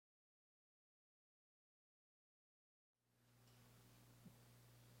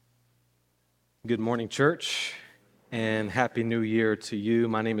Good morning, church, and Happy New Year to you.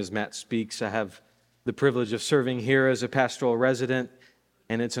 My name is Matt Speaks. I have the privilege of serving here as a pastoral resident,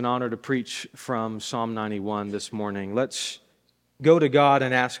 and it's an honor to preach from Psalm 91 this morning. Let's go to God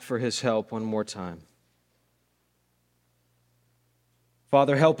and ask for His help one more time.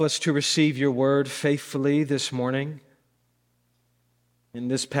 Father, help us to receive your word faithfully this morning. In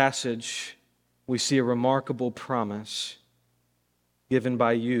this passage, we see a remarkable promise given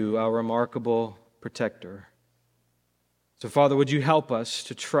by you, our remarkable protector. So, Father, would you help us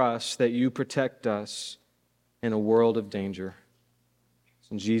to trust that you protect us in a world of danger?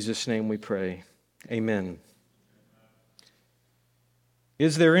 In Jesus' name we pray. Amen.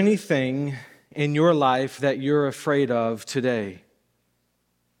 Is there anything in your life that you're afraid of today?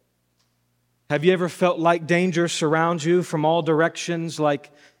 Have you ever felt like danger surrounds you from all directions,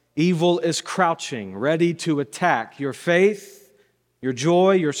 like evil is crouching, ready to attack your faith, your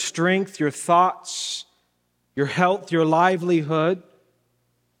joy, your strength, your thoughts, your health, your livelihood?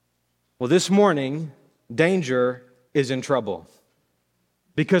 Well, this morning, danger is in trouble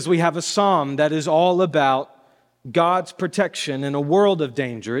because we have a psalm that is all about God's protection in a world of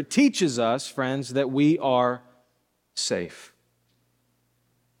danger. It teaches us, friends, that we are safe.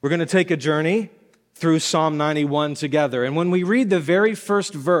 We're going to take a journey through Psalm 91 together. And when we read the very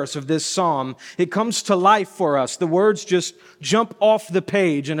first verse of this psalm, it comes to life for us. The words just jump off the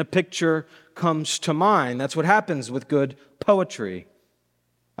page and a picture comes to mind. That's what happens with good poetry.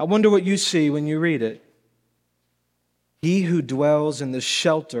 I wonder what you see when you read it. He who dwells in the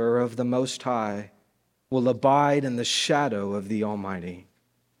shelter of the Most High will abide in the shadow of the Almighty.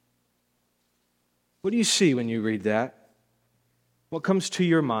 What do you see when you read that? What comes to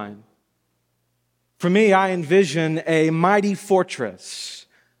your mind? For me, I envision a mighty fortress,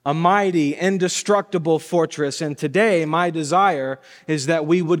 a mighty, indestructible fortress. And today, my desire is that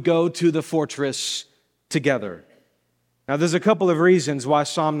we would go to the fortress together. Now, there's a couple of reasons why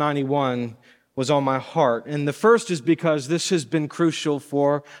Psalm 91 was on my heart. And the first is because this has been crucial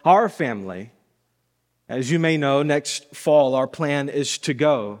for our family. As you may know, next fall, our plan is to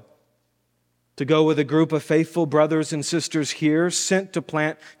go with a group of faithful brothers and sisters here sent to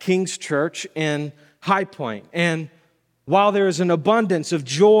plant King's Church in High Point. And while there is an abundance of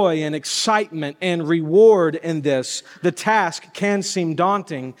joy and excitement and reward in this, the task can seem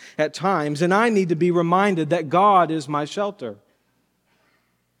daunting at times, and I need to be reminded that God is my shelter.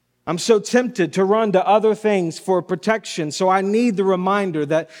 I'm so tempted to run to other things for protection, so I need the reminder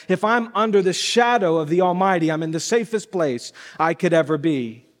that if I'm under the shadow of the Almighty, I'm in the safest place I could ever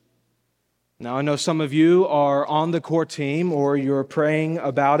be. Now, I know some of you are on the core team or you're praying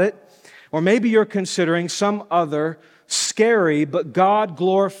about it, or maybe you're considering some other scary but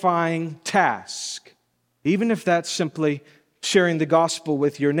God-glorifying task, even if that's simply sharing the gospel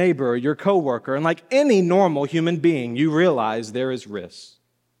with your neighbor or your coworker. And like any normal human being, you realize there is risk.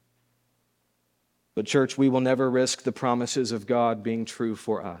 But church, we will never risk the promises of God being true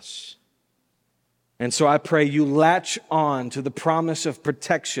for us. And so I pray you latch on to the promise of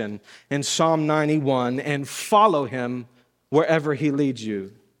protection in Psalm 91 and follow Him wherever He leads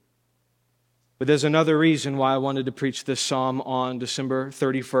you. But there's another reason why I wanted to preach this psalm on December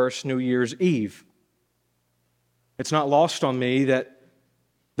 31st, New Year's Eve. It's not lost on me that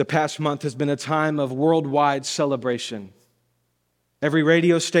the past month has been a time of worldwide celebration. Every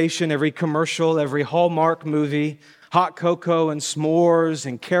radio station, every commercial, every Hallmark movie, hot cocoa and s'mores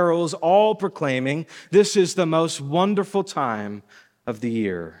and carols, all proclaiming this is the most wonderful time of the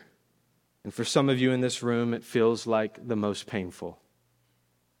year. And for some of you in this room, it feels like the most painful.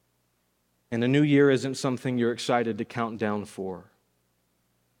 And a new year isn't something you're excited to count down for.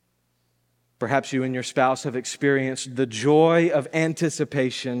 Perhaps you and your spouse have experienced the joy of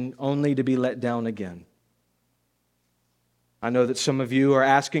anticipation only to be let down again. I know that some of you are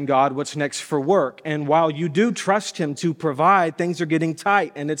asking God what's next for work. And while you do trust Him to provide, things are getting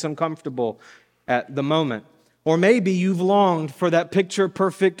tight and it's uncomfortable at the moment. Or maybe you've longed for that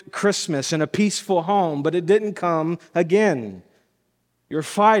picture-perfect Christmas and a peaceful home, but it didn't come again. You're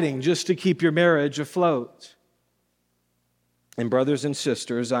fighting just to keep your marriage afloat. And brothers and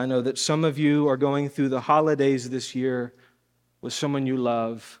sisters, I know that some of you are going through the holidays this year with someone you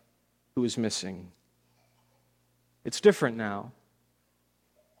love who is missing. It's different now.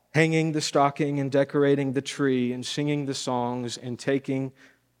 Hanging the stocking and decorating the tree and singing the songs and taking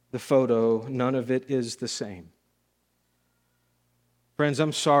the photo, none of it is the same. Friends,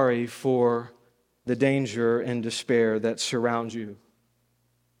 I'm sorry for the danger and despair that surround you.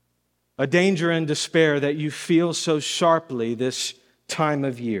 A danger and despair that you feel so sharply this time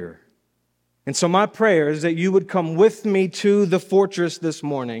of year. And so my prayer is that you would come with me to the fortress this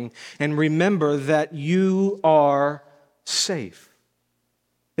morning and remember that you are safe.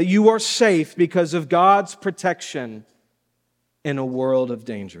 That you are safe because of God's protection in a world of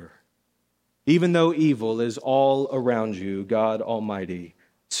danger. Even though evil is all around you, God Almighty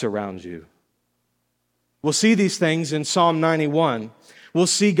surrounds you. We'll see these things in Psalm 91. We'll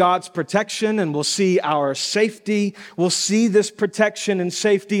see God's protection and we'll see our safety. We'll see this protection and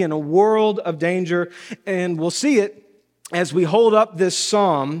safety in a world of danger. And we'll see it as we hold up this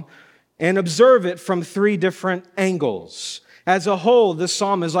psalm and observe it from three different angles. As a whole, this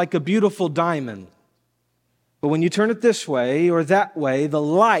psalm is like a beautiful diamond. But when you turn it this way or that way, the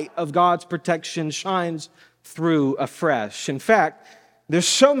light of God's protection shines through afresh. In fact, there's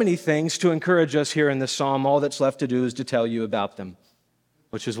so many things to encourage us here in this psalm. All that's left to do is to tell you about them,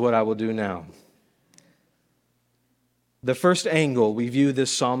 which is what I will do now. The first angle we view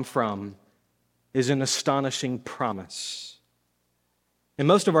this psalm from is an astonishing promise. And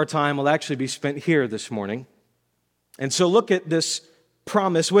most of our time will actually be spent here this morning. And so look at this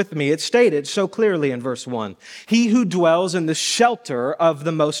promise with me. It's stated so clearly in verse 1. He who dwells in the shelter of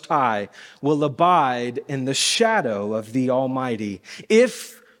the Most High will abide in the shadow of the Almighty.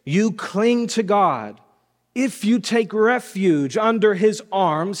 If you cling to God, if you take refuge under His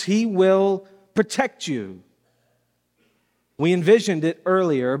arms, He will protect you. We envisioned it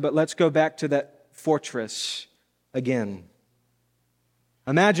earlier, but let's go back to that fortress again.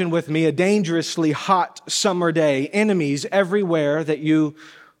 Imagine with me a dangerously hot summer day, enemies everywhere that you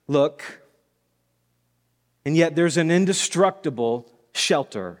look, and yet there's an indestructible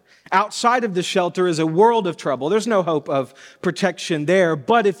shelter. Outside of the shelter is a world of trouble. There's no hope of protection there,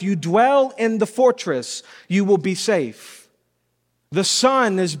 but if you dwell in the fortress, you will be safe. The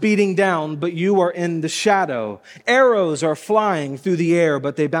sun is beating down, but you are in the shadow. Arrows are flying through the air,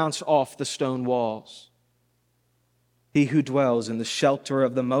 but they bounce off the stone walls. He who dwells in the shelter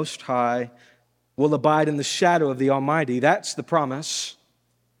of the Most High will abide in the shadow of the Almighty. That's the promise.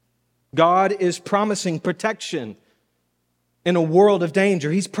 God is promising protection in a world of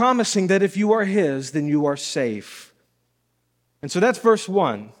danger. He's promising that if you are His, then you are safe. And so that's verse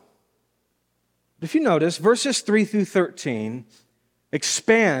 1. If you notice, verses 3 through 13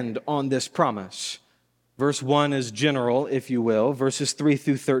 expand on this promise. Verse 1 is general, if you will. Verses 3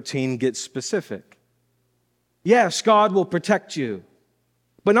 through 13 get specific. Yes, God will protect you,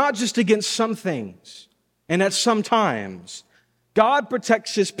 but not just against some things and at some times. God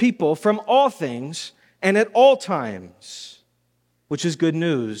protects His people from all things and at all times, which is good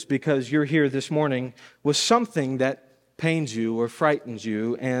news because you're here this morning with something that pains you or frightens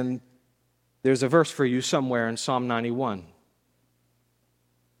you, and there's a verse for you somewhere in Psalm 91.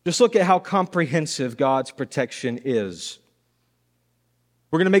 Just look at how comprehensive God's protection is.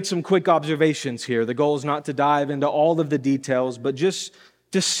 We're going to make some quick observations here. The goal is not to dive into all of the details, but just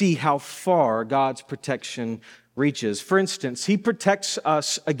to see how far God's protection reaches. For instance, He protects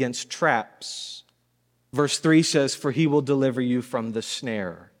us against traps. Verse 3 says, "For He will deliver you from the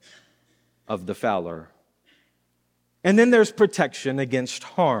snare of the fowler." And then there's protection against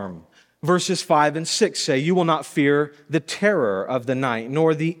harm. Verses 5 and 6 say, "You will not fear the terror of the night,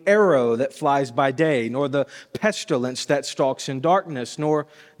 nor the arrow that flies by day, nor the pestilence that stalks in darkness, nor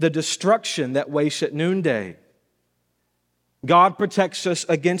the destruction that wastes at noonday." God protects us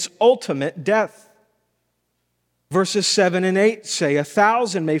against ultimate death. Verses 7 and 8 say,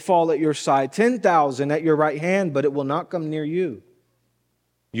 "1,000 may fall at your side, 10,000 at your right hand, but it will not come near you.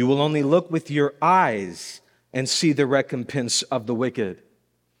 You will only look with your eyes and see the recompense of the wicked."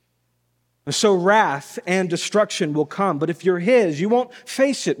 So wrath and destruction will come, but if you're His, you won't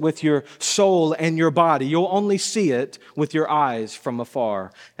face it with your soul and your body. You'll only see it with your eyes from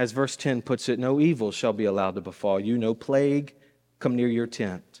afar. As verse 10 puts it, "No evil shall be allowed to befall you, no plague come near your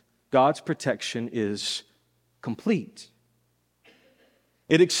tent." God's protection is complete.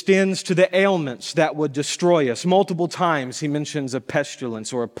 It extends to the ailments that would destroy us. Multiple times He mentions a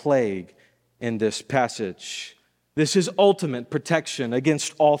pestilence or a plague in this passage. This is ultimate protection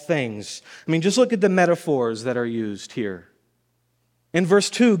against all things. I mean, just look at the metaphors that are used here. In verse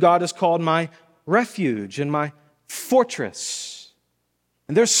 2, God is called my refuge and my fortress.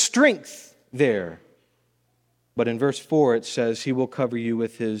 And there's strength there. But in verse 4, it says, He will cover you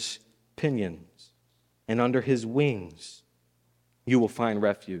with His pinions, and under His wings you will find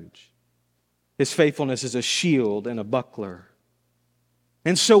refuge. His faithfulness is a shield and a buckler.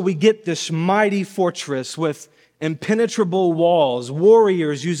 And so we get this mighty fortress with impenetrable walls,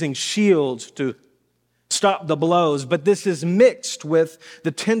 warriors using shields to stop the blows, but this is mixed with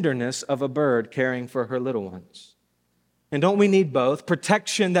the tenderness of a bird caring for her little ones. And don't we need both?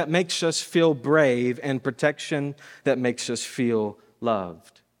 Protection that makes us feel brave and protection that makes us feel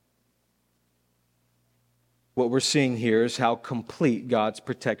loved. What we're seeing here is how complete God's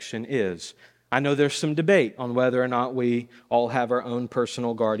protection is. I know there's some debate on whether or not we all have our own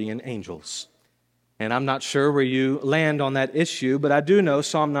personal guardian angels. And I'm not sure where you land on that issue, but I do know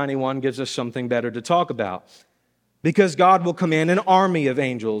Psalm 91 gives us something better to talk about. Because God will command an army of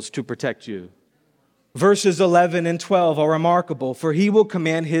angels to protect you. Verses 11 and 12 are remarkable, for he will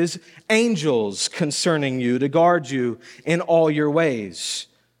command his angels concerning you to guard you in all your ways.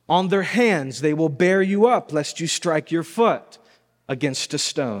 On their hands they will bear you up, lest you strike your foot against a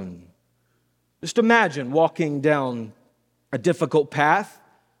stone. Just imagine walking down a difficult path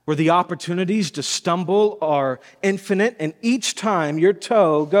where the opportunities to stumble are infinite, and each time your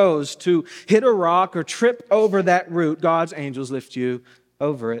toe goes to hit a rock or trip over that root, God's angels lift you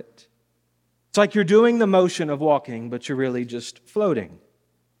over it. It's like you're doing the motion of walking, but you're really just floating.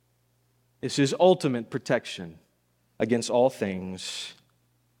 This is ultimate protection against all things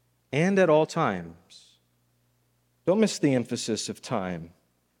and at all times. Don't miss the emphasis of time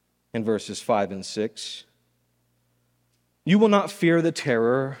in verses 5 and 6. You will not fear the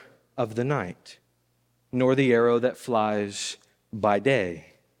terror of the night, nor the arrow that flies by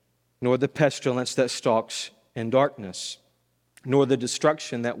day, nor the pestilence that stalks in darkness, nor the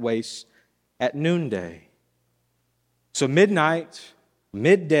destruction that wastes at noonday. So midnight,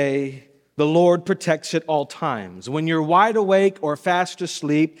 midday, the Lord protects at all times. When you're wide awake or fast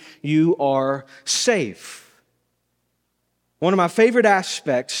asleep, you are safe. One of my favorite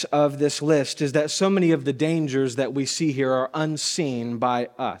aspects of this list is that so many of the dangers that we see here are unseen by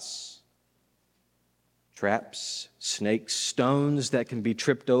us. Traps, snakes, stones that can be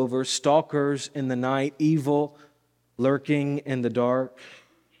tripped over, stalkers in the night, evil lurking in the dark.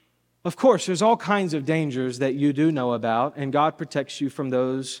 Of course, there's all kinds of dangers that you do know about, and God protects you from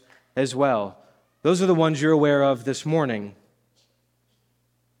those as well. Those are the ones you're aware of this morning.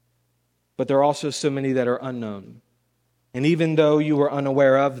 But there are also so many that are unknown. And even though you were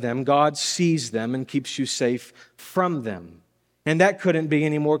unaware of them, God sees them and keeps you safe from them. And that couldn't be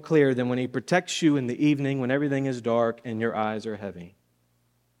any more clear than when He protects you in the evening when everything is dark and your eyes are heavy.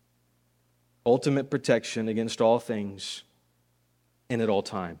 Ultimate protection against all things and at all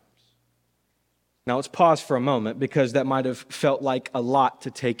times. Now let's pause for a moment because that might have felt like a lot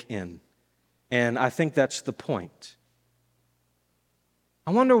to take in. And I think that's the point.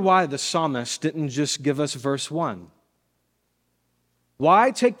 I wonder why the psalmist didn't just give us verse 1.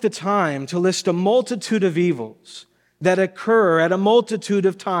 Why take the time to list a multitude of evils that occur at a multitude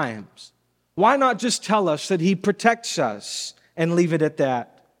of times? Why not just tell us that He protects us and leave it at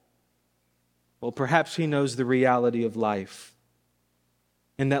that? Well, perhaps He knows the reality of life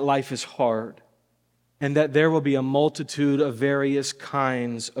and that life is hard and that there will be a multitude of various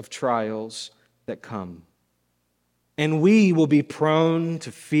kinds of trials that come. And we will be prone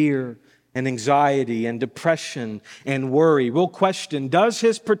to fear and anxiety and depression and worry. We'll question, does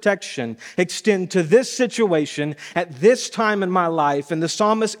His protection extend to this situation at this time in my life? And the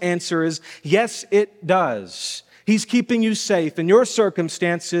psalmist's answer is, yes, it does. He's keeping you safe in your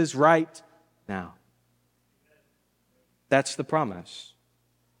circumstances right now. That's the promise.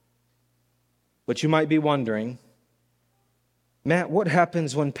 But you might be wondering, Matt, what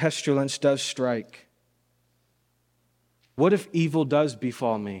happens when pestilence does strike? What if evil does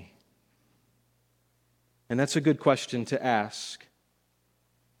befall me? And that's a good question to ask.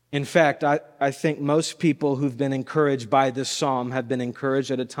 In fact, I think most people who've been encouraged by this psalm have been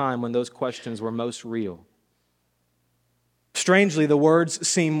encouraged at a time when those questions were most real. Strangely, the words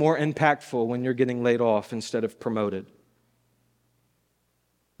seem more impactful when you're getting laid off instead of promoted.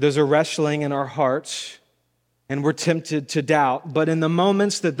 There's a wrestling in our hearts, and we're tempted to doubt. But in the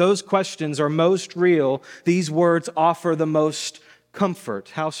moments that those questions are most real, these words offer the most comfort.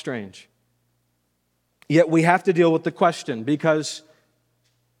 How strange. Yet we have to deal with the question because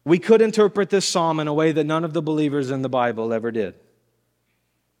we could interpret this psalm in a way that none of the believers in the Bible ever did.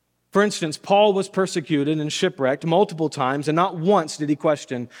 For instance, Paul was persecuted and shipwrecked multiple times, and not once did he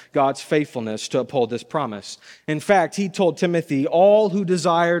question God's faithfulness to uphold this promise. In fact, he told Timothy, all who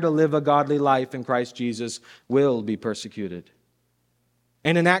desire to live a godly life in Christ Jesus will be persecuted.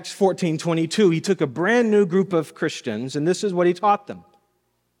 And in Acts 14:22, he took a brand new group of Christians, and this is what he taught them,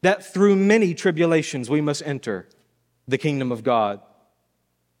 that through many tribulations we must enter the kingdom of God.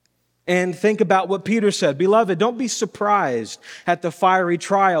 And think about what Peter said. Beloved, don't be surprised at the fiery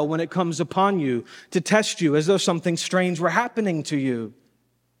trial when it comes upon you to test you as though something strange were happening to you.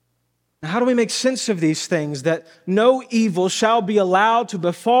 Now, how do we make sense of these things? That no evil shall be allowed to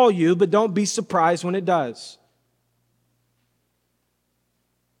befall you, but don't be surprised when it does.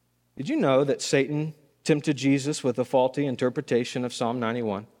 Did you know that Satan tempted Jesus with a faulty interpretation of Psalm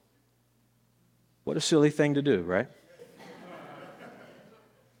 91? What a silly thing to do, right?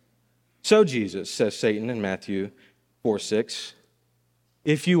 So Jesus, says Satan in Matthew 4:6,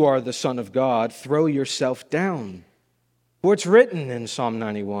 if you are the Son of God, throw yourself down. For it's written in Psalm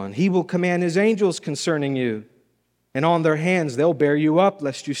 91, He will command His angels concerning you, and on their hands they'll bear you up,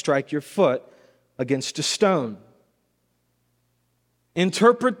 lest you strike your foot against a stone.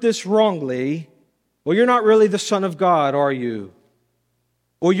 Interpret this wrongly, well, you're not really the Son of God, are you?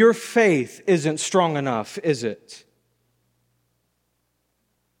 Or your faith isn't strong enough, is it?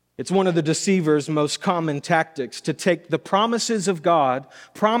 It's one of the deceiver's most common tactics to take the promises of God,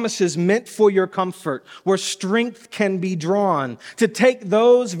 promises meant for your comfort, where strength can be drawn, to take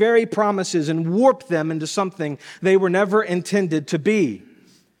those very promises and warp them into something they were never intended to be,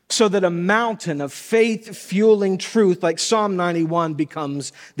 so that a mountain of faith-fueling truth like Psalm 91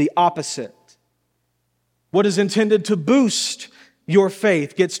 becomes the opposite. What is intended to boost your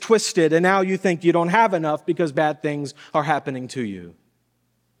faith gets twisted, and now you think you don't have enough because bad things are happening to you.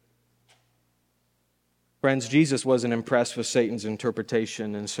 Friends, Jesus wasn't impressed with Satan's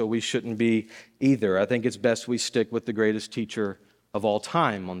interpretation, and so we shouldn't be either. I think it's best we stick with the greatest teacher of all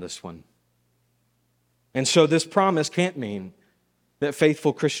time on this one. And so this promise can't mean that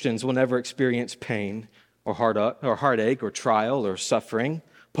faithful Christians will never experience pain or heartache or trial or suffering.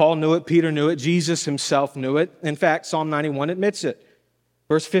 Paul knew it, Peter knew it, Jesus himself knew it. In fact, Psalm 91 admits it.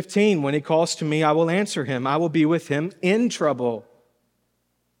 Verse 15, when he calls to me, I will answer him. I will be with him in trouble.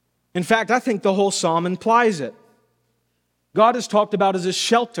 In fact, I think the whole psalm implies it. God is talked about as a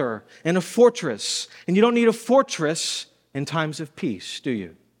shelter and a fortress. And you don't need a fortress in times of peace, do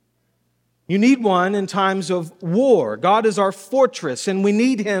you? You need one in times of war. God is our fortress, and we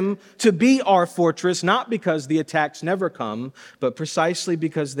need Him to be our fortress, not because the attacks never come, but precisely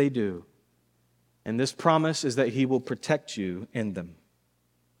because they do. And this promise is that He will protect you in them.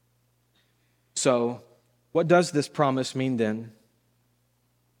 So, what does this promise mean then?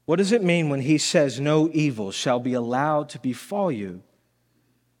 What does it mean when He says no evil shall be allowed to befall you?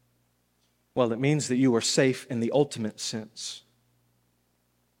 Well, it means that you are safe in the ultimate sense.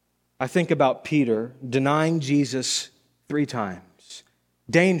 I think about Peter denying Jesus 3 times.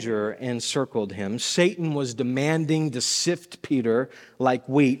 Danger encircled him. Satan was demanding to sift Peter like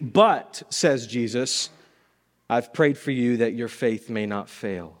wheat. But, says Jesus, I've prayed for you that your faith may not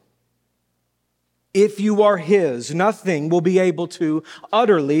fail. If you are His, nothing will be able to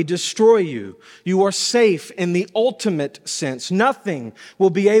utterly destroy you. You are safe in the ultimate sense. Nothing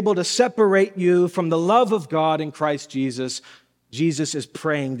will be able to separate you from the love of God in Christ Jesus. Jesus is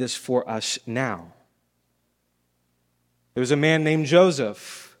praying this for us now. There was a man named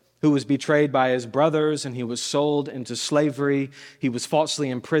Joseph who was betrayed by his brothers, and he was sold into slavery. He was falsely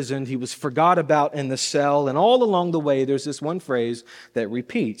imprisoned. He was forgot about in the cell. And all along the way, there's this one phrase that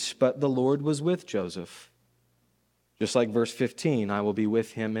repeats, but the Lord was with Joseph. Just like verse 15, I will be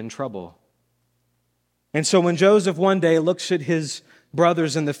with him in trouble. And so when Joseph one day looks at his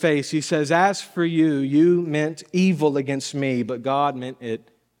brothers in the face, he says, as for you, you meant evil against me, but God meant it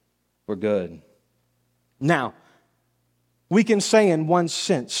for good. Now, we can say in one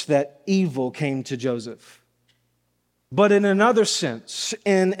sense that evil came to Joseph. But in another sense,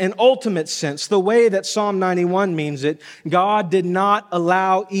 in an ultimate sense, the way that Psalm 91 means it, God did not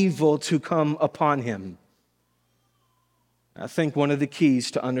allow evil to come upon him. I think one of the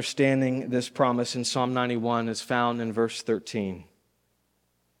keys to understanding this promise in Psalm 91 is found in verse 13.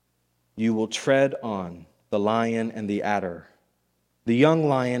 You will tread on the lion and the adder, the young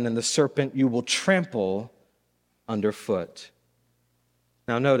lion and the serpent you will trample underfoot.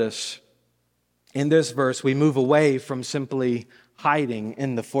 Now notice, in this verse, we move away from simply hiding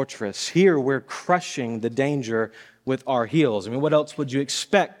in the fortress. Here, we're crushing the danger with our heels. I mean, what else would you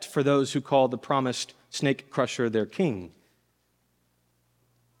expect for those who call the promised snake crusher their king?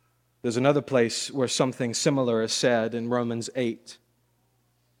 There's another place where something similar is said in Romans 8.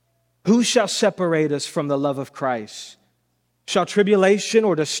 Who shall separate us from the love of Christ? Shall tribulation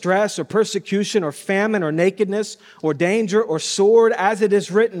or distress or persecution or famine or nakedness or danger or sword, as it is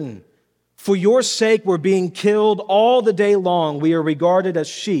written, for your sake we're being killed all the day long. We are regarded as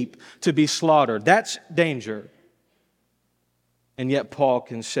sheep to be slaughtered. That's danger. And yet Paul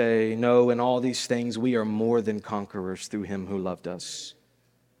can say, no, in all these things we are more than conquerors through him who loved us.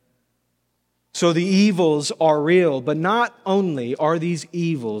 So the evils are real, but not only are these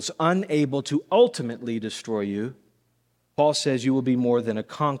evils unable to ultimately destroy you, Paul says you will be more than a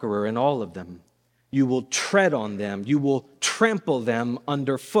conqueror in all of them. You will tread on them. You will trample them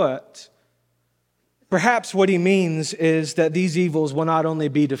underfoot. Perhaps what he means is that these evils will not only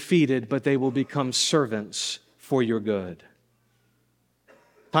be defeated, but they will become servants for your good.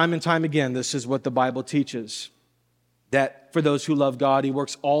 Time and time again, this is what the Bible teaches, that for those who love God, he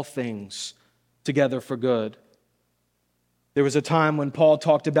works all things together for good. There was a time when Paul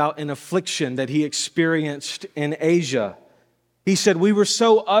talked about an affliction that he experienced in Asia. He said, "We were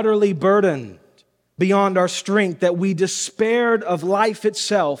so utterly burdened beyond our strength that we despaired of life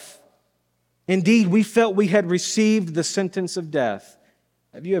itself. Indeed, we felt we had received the sentence of death."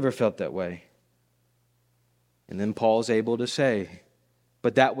 Have you ever felt that way? And then Paul's able to say,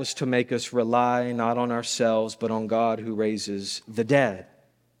 "But that was to make us rely not on ourselves, but on God who raises the dead."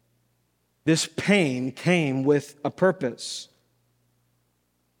 This pain came with a purpose.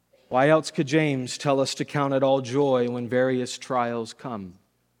 Why else could James tell us to count it all joy when various trials come?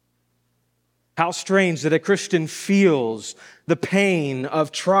 How strange that a Christian feels the pain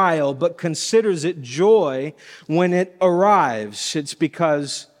of trial but considers it joy when it arrives. It's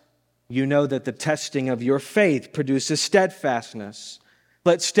because you know that the testing of your faith produces steadfastness.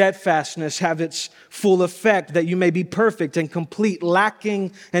 Let steadfastness have its full effect, that you may be perfect and complete,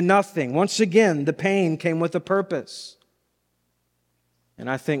 lacking in nothing. Once again, the pain came with a purpose. And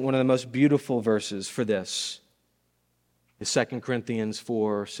I think one of the most beautiful verses for this is 2 Corinthians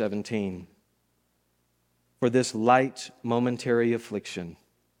 4:17. "For this light momentary affliction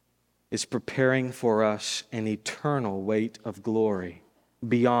is preparing for us an eternal weight of glory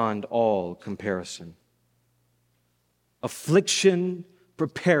beyond all comparison." Affliction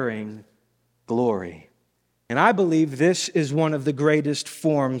preparing glory. And I believe this is one of the greatest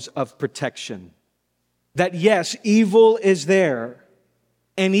forms of protection. That yes, evil is there.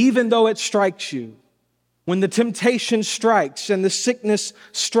 And even though it strikes you, when the temptation strikes and the sickness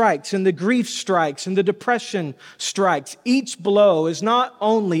strikes and the grief strikes and the depression strikes, each blow is not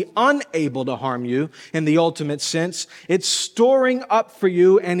only unable to harm you in the ultimate sense, it's storing up for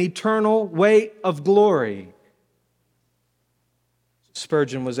you an eternal weight of glory.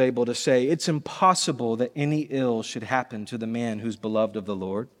 Spurgeon was able to say, "It's impossible that any ill should happen to the man who's beloved of the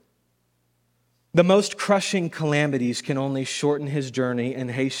Lord. The most crushing calamities can only shorten his journey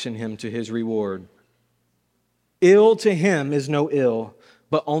and hasten him to his reward. Ill to him is no ill,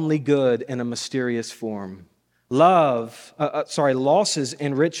 but only good in a mysterious form. Losses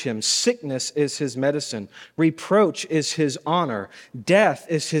enrich him. Sickness is his medicine. Reproach is his honor. Death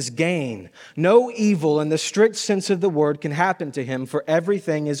is his gain. No evil in the strict sense of the word can happen to him, for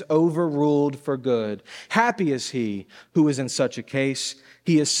everything is overruled for good. Happy is he who is in such a case.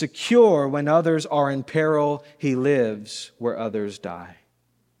 He is secure when others are in peril. He lives where others die."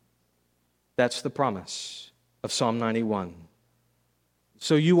 That's the promise of Psalm 91.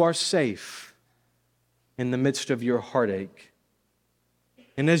 So you are safe in the midst of your heartache.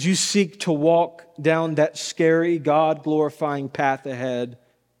 And as you seek to walk down that scary, God-glorifying path ahead,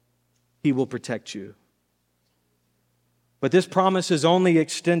 he will protect you. But this promise is only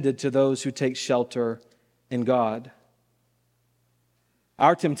extended to those who take shelter in God.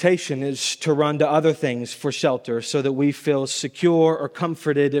 Our temptation is to run to other things for shelter so that we feel secure or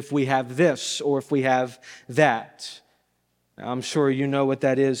comforted if we have this or if we have that. I'm sure you know what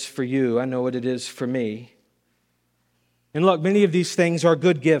that is for you. I know what it is for me. And look, many of these things are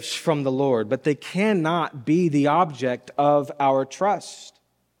good gifts from the Lord, but they cannot be the object of our trust.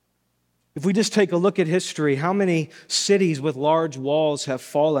 If we just take a look at history, how many cities with large walls have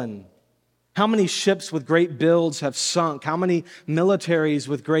fallen? How many ships with great builds have sunk? How many militaries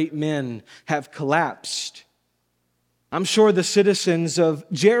with great men have collapsed? I'm sure the citizens of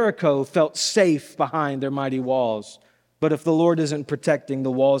Jericho felt safe behind their mighty walls. But if the Lord isn't protecting,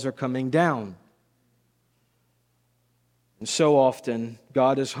 the walls are coming down. And so often,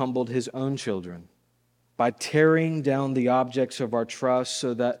 God has humbled his own children by tearing down the objects of our trust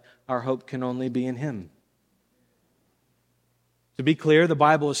so that our hope can only be in him. To be clear, the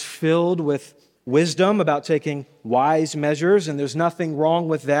Bible is filled with wisdom about taking wise measures, and there's nothing wrong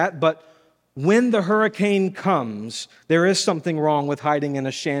with that. But when the hurricane comes, there is something wrong with hiding in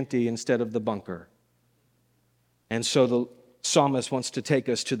a shanty instead of the bunker. And so the psalmist wants to take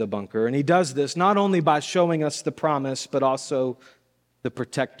us to the bunker. And he does this not only by showing us the promise, but also the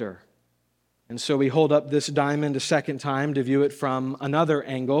protector. And so we hold up this diamond a second time to view it from another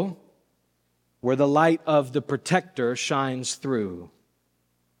angle, where the light of the protector shines through.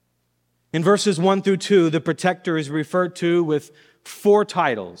 In verses 1 through 2, the protector is referred to with 4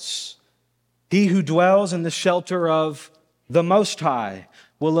 titles. He who dwells in the shelter of the Most High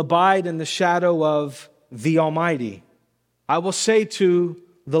will abide in the shadow of the Almighty. I will say to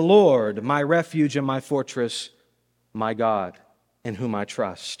the Lord, my refuge and my fortress, my God, in whom I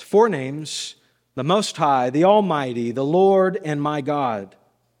trust. 4 names, the Most High, the Almighty, the Lord and my God.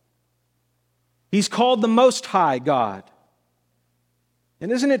 He's called the Most High God.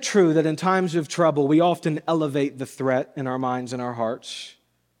 And isn't it true that in times of trouble, we often elevate the threat in our minds and our hearts?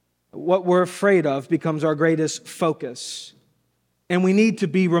 What we're afraid of becomes our greatest focus. And we need to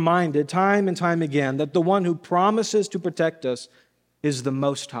be reminded time and time again that the one who promises to protect us is the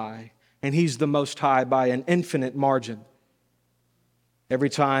Most High. And He's the Most High by an infinite margin.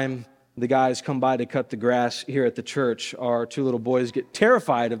 Every time the guys come by to cut the grass here at the church, our two little boys get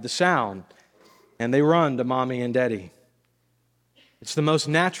terrified of the sound, and they run to Mommy and Daddy. It's the most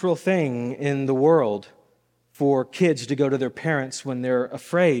natural thing in the world for kids to go to their parents when they're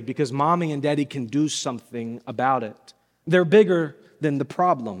afraid, because Mommy and Daddy can do something about it. They're bigger than the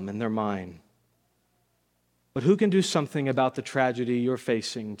problem in their mind. But who can do something about the tragedy you're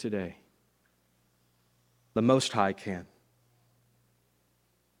facing today? The Most High can.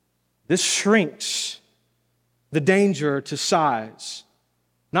 This shrinks the danger to size,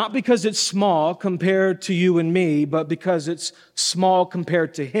 not because it's small compared to you and me, but because it's small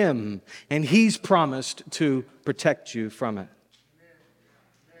compared to Him, and He's promised to protect you from it.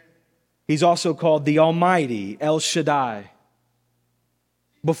 He's also called the Almighty, El Shaddai.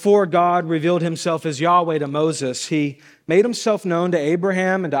 Before God revealed Himself as Yahweh to Moses, He made Himself known to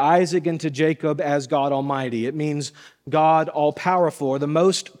Abraham and to Isaac and to Jacob as God Almighty. It means God all-powerful, or the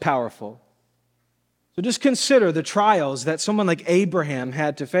most powerful. So just consider the trials that someone like Abraham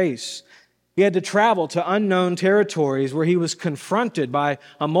had to face. He had to travel to unknown territories where he was confronted by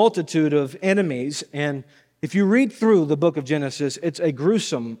a multitude of enemies. And if you read through the book of Genesis, it's a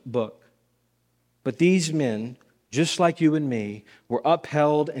gruesome book. But these men, just like you and me, were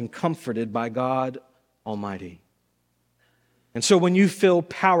upheld and comforted by God Almighty. And so when you feel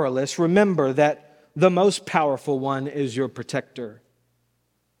powerless, remember that the most powerful one is your protector.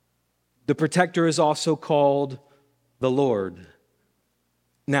 The protector is also called the Lord.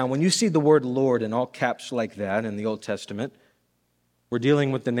 Now, when you see the word Lord in all caps like that in the Old Testament, we're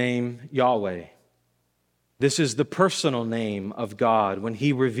dealing with the name Yahweh. This is the personal name of God when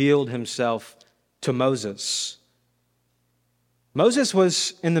He revealed Himself to Moses. Moses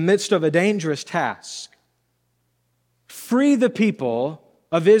was in the midst of a dangerous task. Free the people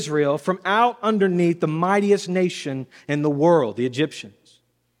of Israel from out underneath the mightiest nation in the world, the Egyptians.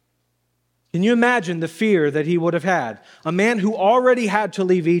 Can you imagine the fear that he would have had? A man who already had to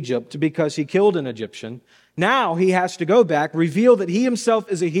leave Egypt because he killed an Egyptian. Now he has to go back, reveal that he himself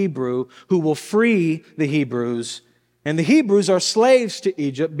is a Hebrew who will free the Hebrews. And the Hebrews are slaves to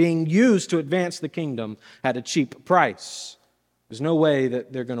Egypt, being used to advance the kingdom at a cheap price. There's no way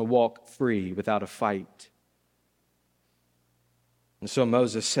that they're going to walk free without a fight. And so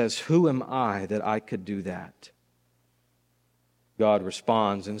Moses says, "Who am I that I could do that?" God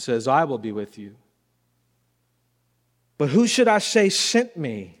responds and says, "I will be with you." "But who should I say sent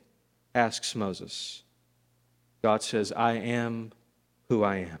me?" asks Moses. God says, "I am who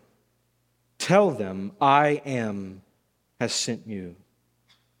I am. Tell them I am has sent you."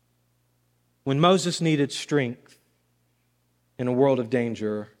 When Moses needed strength in a world of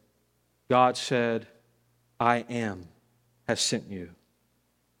danger, God said, "I am has sent you."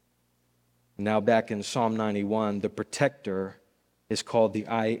 Now back in Psalm 91, the protector is called the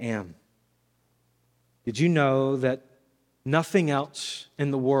I Am. Did you know that nothing else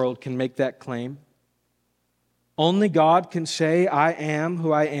in the world can make that claim? Only God can say, "I am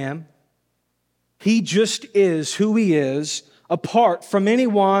who I am." He just is who He is, apart from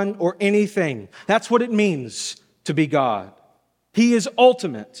anyone or anything. That's what it means to be God. He is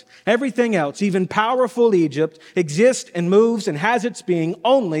ultimate. Everything else, even powerful Egypt, exists and moves and has its being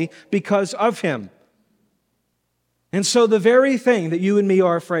only because of Him. And so the very thing that you and me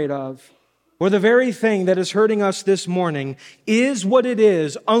are afraid of, or the very thing that is hurting us this morning, is what it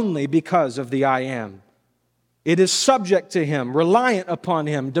is only because of the I Am. It is subject to Him, reliant upon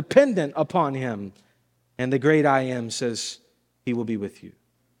Him, dependent upon Him. And the great I Am says He will be with you.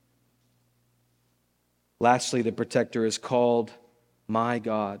 Lastly, the protector is called my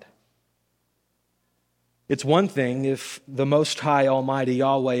God. It's one thing if the Most High Almighty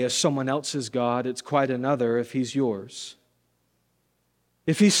Yahweh is someone else's God. It's quite another if He's yours.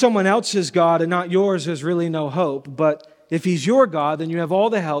 If He's someone else's God and not yours, there's really no hope. But if He's your God, then you have all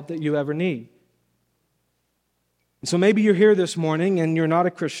the help that you ever need. And so maybe you're here this morning and you're not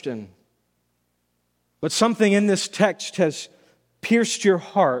a Christian. But something in this text has pierced your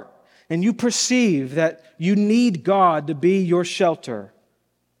heart, and you perceive that you need God to be your shelter.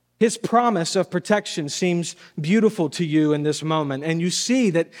 His promise of protection seems beautiful to you in this moment, and you see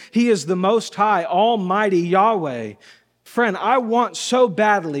that He is the Most High, Almighty Yahweh, friend, I want so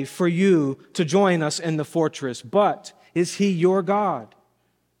badly for you to join us in the fortress, but is He your God?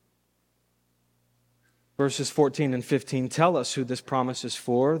 Verses 14 and 15 tell us who this promise is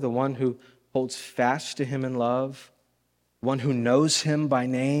for: the one who holds fast to Him in love, the one who knows Him by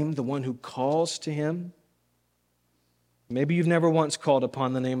name, the one who calls to Him. Maybe you've never once called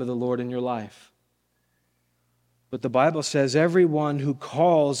upon the name of the Lord in your life. But the Bible says everyone who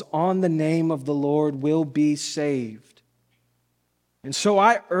calls on the name of the Lord will be saved. And so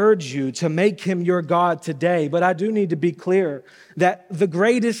I urge you to make Him your God today. But I do need to be clear that the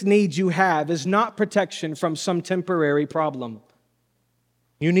greatest need you have is not protection from some temporary problem.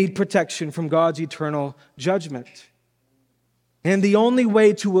 You need protection from God's eternal judgment. And the only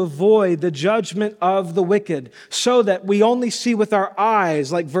way to avoid the judgment of the wicked, so that we only see with our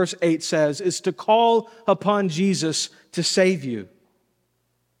eyes, like verse 8 says, is to call upon Jesus to save you.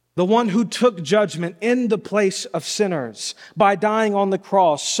 The one who took judgment in the place of sinners by dying on the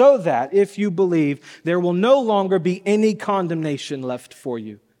cross, so that, if you believe, there will no longer be any condemnation left for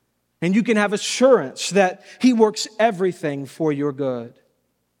you. And you can have assurance that He works everything for your good.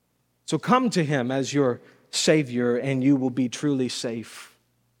 So come to Him as your Savior, and you will be truly safe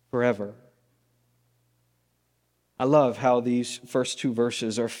forever. I love how these first two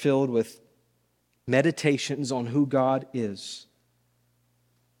verses are filled with meditations on who God is.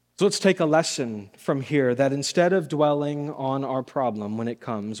 So let's take a lesson from here that instead of dwelling on our problem when it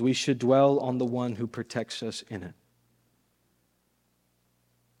comes, we should dwell on the one who protects us in it.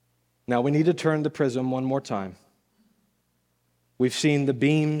 Now we need to turn the prism one more time. We've seen the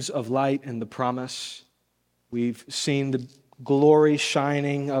beams of light and the promise. We've seen the glory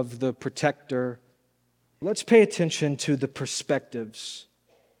shining of the protector. Let's pay attention to the perspectives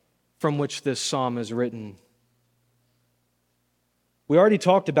from which this psalm is written. We already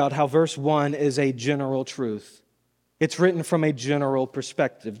talked about how verse 1 is a general truth. It's written from a general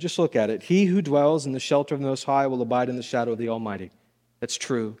perspective. Just look at it. He who dwells in the shelter of the Most High will abide in the shadow of the Almighty. That's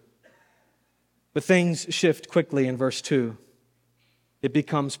true. But things shift quickly in verse 2. It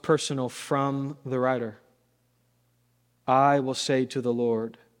becomes personal from the writer. I will say to the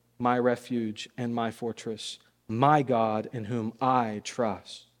Lord, my refuge and my fortress, my God in whom I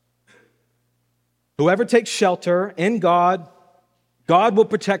trust. Whoever takes shelter in God, God will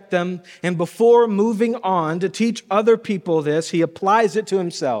protect them. And before moving on to teach other people this, He applies it to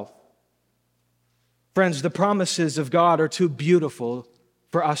Himself. Friends, the promises of God are too beautiful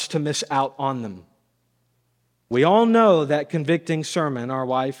for us to miss out on them. We all know that convicting sermon our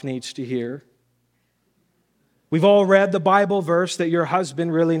wife needs to hear. We've all read the Bible verse that your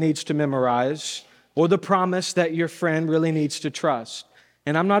husband really needs to memorize, or the promise that your friend really needs to trust.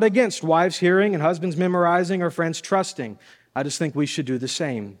 And I'm not against wives hearing and husbands memorizing or friends trusting. I just think we should do the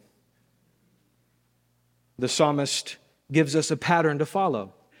same. The psalmist gives us a pattern to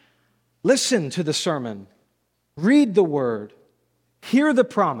follow. Listen to the sermon, read the word, hear the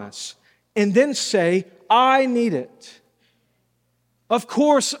promise, and then say, I need it. Of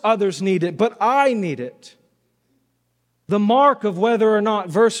course others need it, but I need it. The mark of whether or not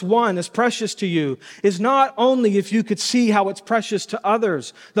verse 1 is precious to you is not only if you could see how it's precious to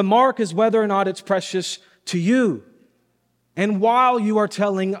others. The mark is whether or not it's precious to you. And while you are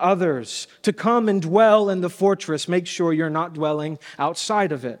telling others to come and dwell in the fortress, make sure you're not dwelling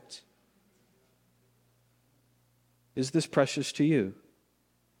outside of it. Is this precious to you?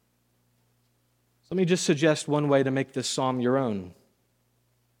 Let me just suggest one way to make this psalm your own.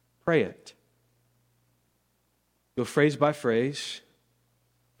 Pray it. Go phrase by phrase,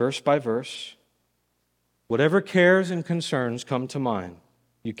 verse by verse. Whatever cares and concerns come to mind,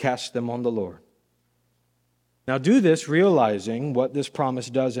 you cast them on the Lord. Now do this realizing what this promise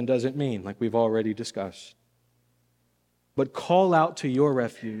does and doesn't mean, like we've already discussed. But call out to your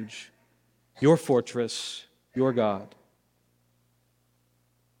refuge, your fortress, your God.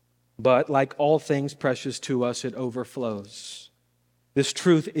 But like all things precious to us, it overflows. This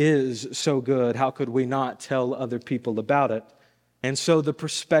truth is so good, how could we not tell other people about it? And so the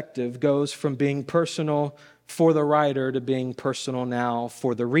perspective goes from being personal for the writer to being personal now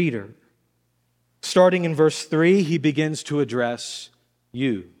for the reader. Starting in verse 3, he begins to address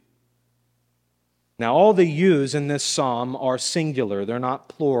you. Now, all the yous in this psalm are singular. They're not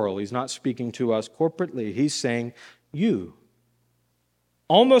plural. He's not speaking to us corporately. He's saying you.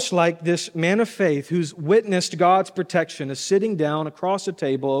 Almost like this man of faith who's witnessed God's protection is sitting down across a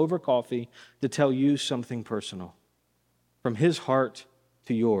table over coffee to tell you something personal from his heart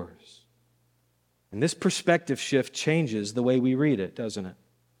to yours. And this perspective shift changes the way we read it, doesn't it?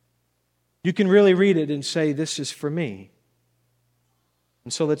 You can really read it and say, this is for me.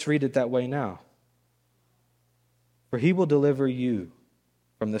 And so let's read it that way now. For he will deliver you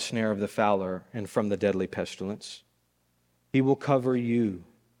from the snare of the fowler and from the deadly pestilence. He will cover you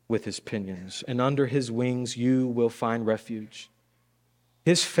with his pinions, and under his wings you will find refuge.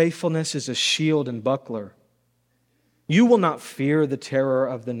 His faithfulness is a shield and buckler. You will not fear the terror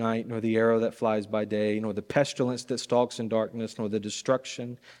of the night, nor the arrow that flies by day, nor the pestilence that stalks in darkness, nor the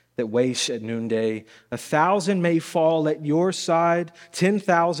destruction that wastes at noonday. 1,000 may fall at your side,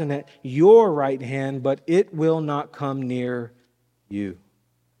 10,000 at your right hand, but it will not come near you.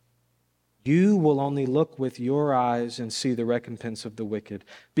 You will only look with your eyes and see the recompense of the wicked,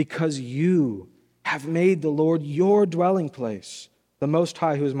 because you have made the Lord your dwelling place, the Most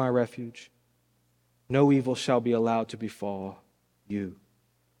High, who is my refuge. No evil shall be allowed to befall you.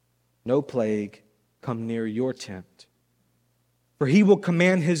 No plague come near your tent. For he will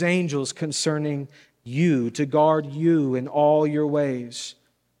command his angels concerning you to guard you in all your ways.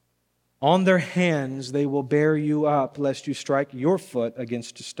 On their hands they will bear you up, lest you strike your foot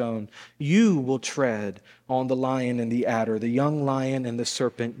against a stone. You will tread on the lion and the adder, the young lion and the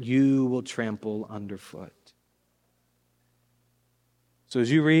serpent you will trample underfoot. So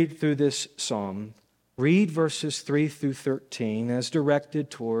as you read through this psalm, read verses 3 through 13 as directed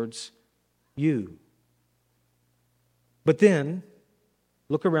towards you. But then,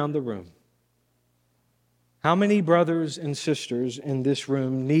 look around the room. How many brothers and sisters in this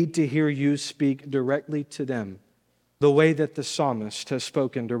room need to hear you speak directly to them the way that the psalmist has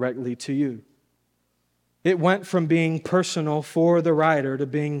spoken directly to you? It went from being personal for the writer to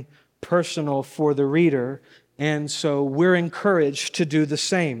being personal for the reader, and so we're encouraged to do the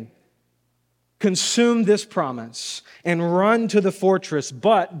same. Consume this promise and run to the fortress,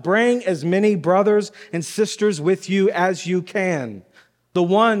 but bring as many brothers and sisters with you as you can. The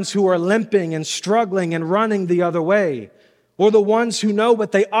ones who are limping and struggling and running the other way, or the ones who know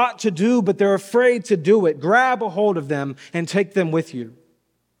what they ought to do, but they're afraid to do it. Grab a hold of them and take them with you.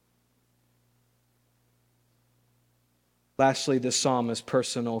 Lastly, the psalm is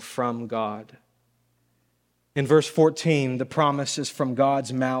personal from God. In verse 14, the promise is from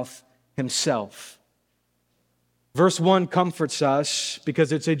God's mouth himself. Verse 1 comforts us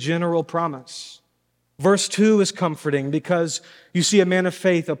because it's a general promise. Verse 2 is comforting because you see a man of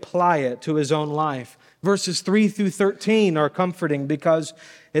faith apply it to his own life. Verses 3 through 13 are comforting because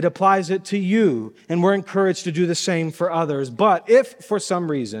it applies it to you, and we're encouraged to do the same for others. But if for some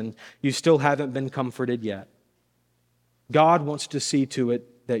reason you still haven't been comforted yet, God wants to see to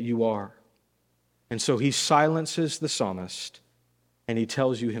it that you are. And so he silences the psalmist and he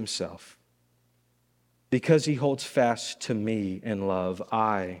tells you himself, because he holds fast to me in love,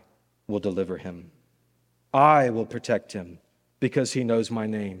 I will deliver him. I will protect him because he knows my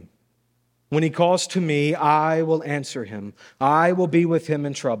name. When he calls to me, I will answer him. I will be with him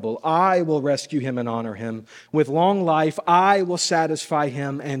in trouble. I will rescue him and honor him. With long life, I will satisfy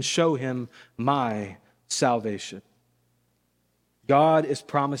him and show him my salvation. God is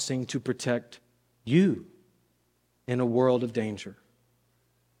promising to protect you in a world of danger.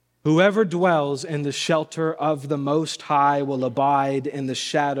 Whoever dwells in the shelter of the Most High will abide in the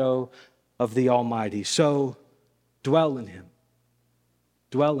shadow of the Almighty. So dwell in him.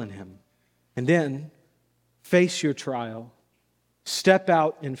 Dwell in him. And then face your trial. Step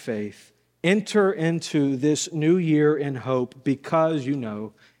out in faith. Enter into this new year in hope because you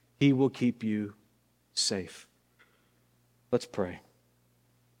know he will keep you safe. Let's pray.